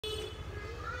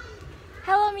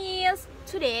Hello Miss,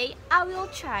 today I will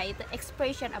try the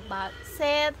expression about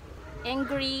sad,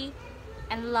 angry,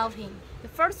 and loving. The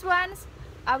first one,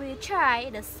 I will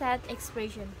try the sad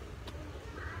expression.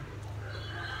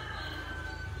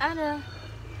 Anna,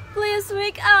 please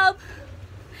wake up.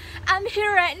 I'm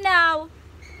here right now.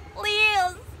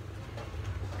 Please,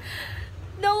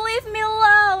 don't leave me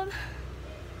alone.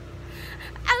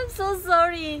 I'm so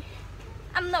sorry.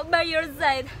 I'm not by your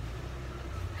side.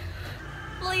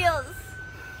 Please,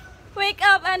 wake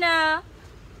up, Anna.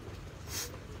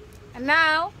 And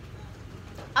now,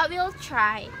 I will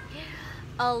try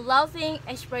a loving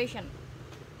expression.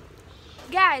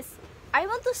 Guys, I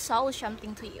want to show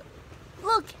something to you.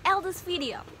 Look at this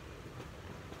video.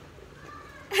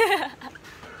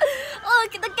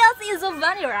 Look, the cat is so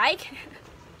funny, right?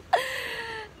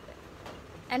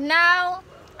 And now,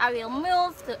 I will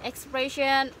move to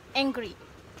expression angry.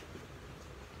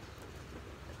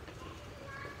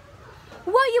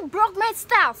 Why you broke my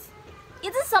stuff?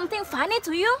 Is it something funny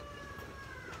to you?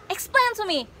 Explain to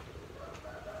me.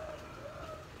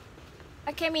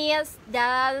 Okay, Miss,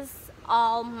 that's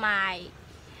all my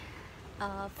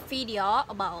video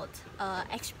about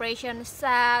expression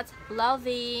sad,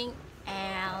 loving,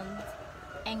 and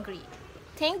angry.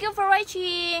 Thank you for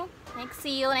watching.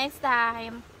 See you next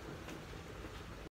time.